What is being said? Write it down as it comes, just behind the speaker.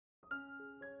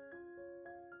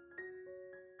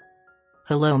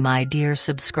Hello my dear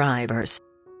subscribers.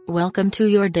 Welcome to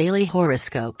your daily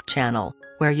horoscope channel,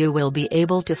 where you will be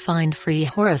able to find free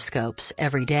horoscopes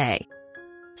every day.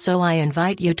 So I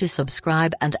invite you to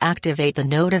subscribe and activate the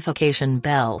notification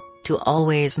bell, to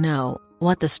always know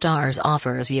what the stars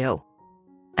offers you.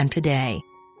 And today,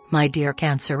 my dear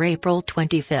Cancer, April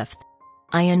 25th,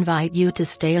 I invite you to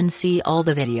stay and see all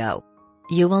the video.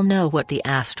 You will know what the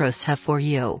Astros have for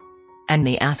you. And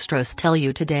the Astros tell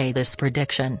you today this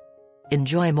prediction.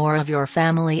 Enjoy more of your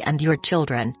family and your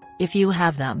children, if you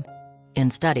have them. In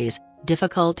studies,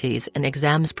 difficulties in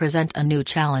exams present a new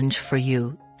challenge for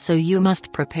you, so you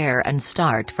must prepare and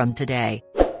start from today.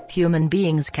 Human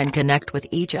beings can connect with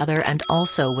each other and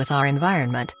also with our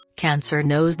environment. Cancer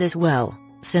knows this well,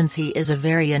 since he is a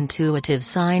very intuitive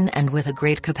sign and with a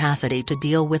great capacity to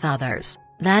deal with others.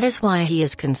 That is why he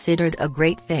is considered a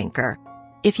great thinker.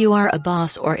 If you are a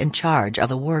boss or in charge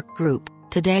of a work group,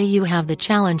 today you have the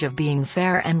challenge of being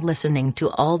fair and listening to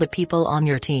all the people on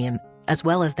your team, as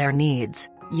well as their needs.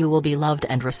 You will be loved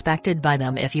and respected by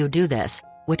them if you do this,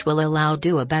 which will allow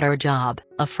do a better job.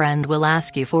 A friend will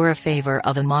ask you for a favor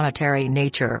of a monetary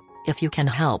nature. If you can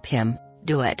help him,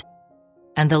 do it.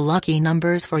 And the lucky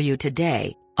numbers for you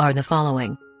today are the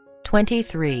following: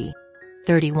 23,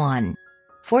 31,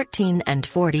 14 and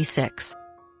 46.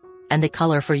 And the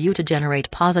color for you to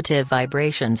generate positive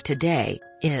vibrations today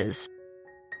is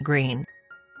green.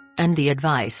 And the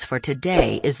advice for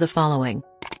today is the following.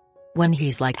 When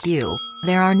he's like you,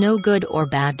 there are no good or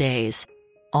bad days.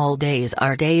 All days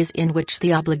are days in which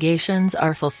the obligations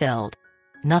are fulfilled.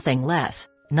 Nothing less,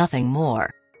 nothing more.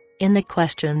 In the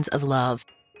questions of love,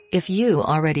 if you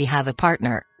already have a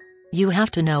partner, you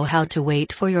have to know how to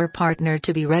wait for your partner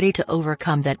to be ready to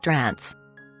overcome that trance.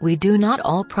 We do not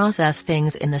all process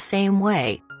things in the same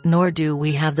way, nor do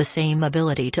we have the same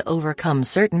ability to overcome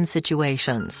certain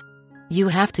situations. You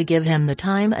have to give him the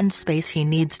time and space he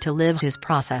needs to live his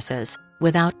processes,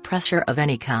 without pressure of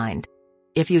any kind.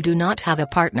 If you do not have a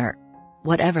partner,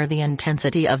 whatever the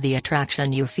intensity of the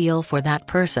attraction you feel for that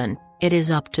person, it is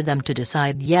up to them to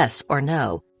decide yes or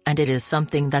no, and it is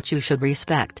something that you should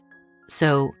respect.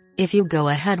 So, if you go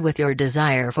ahead with your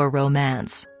desire for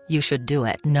romance, you should do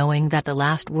it knowing that the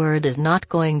last word is not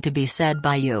going to be said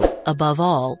by you. Above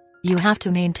all, you have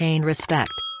to maintain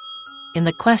respect. In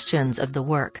the questions of the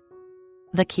work,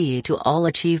 the key to all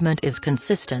achievement is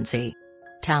consistency.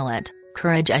 Talent,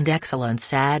 courage and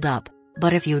excellence add up,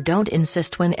 but if you don't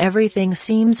insist when everything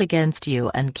seems against you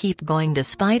and keep going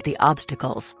despite the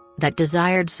obstacles, that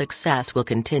desired success will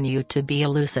continue to be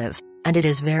elusive, and it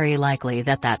is very likely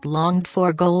that that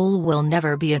longed-for goal will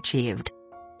never be achieved.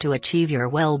 To achieve your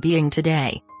well-being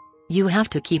today, you have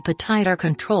to keep a tighter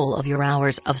control of your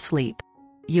hours of sleep.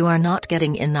 You are not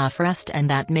getting enough rest and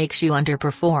that makes you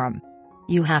underperform.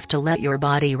 You have to let your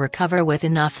body recover with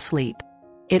enough sleep.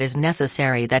 It is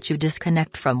necessary that you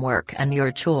disconnect from work and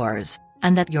your chores,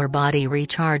 and that your body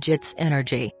recharge its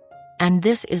energy. And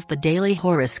this is the daily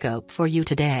horoscope for you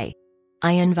today.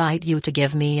 I invite you to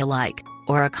give me a like,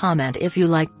 or a comment if you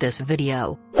liked this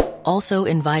video. Also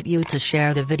invite you to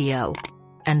share the video.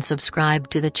 And subscribe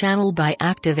to the channel by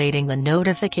activating the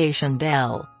notification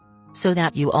bell, so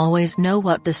that you always know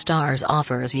what the stars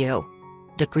offers you.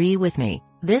 Agree with me,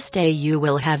 this day you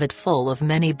will have it full of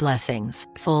many blessings,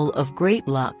 full of great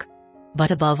luck.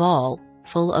 But above all,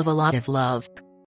 full of a lot of love.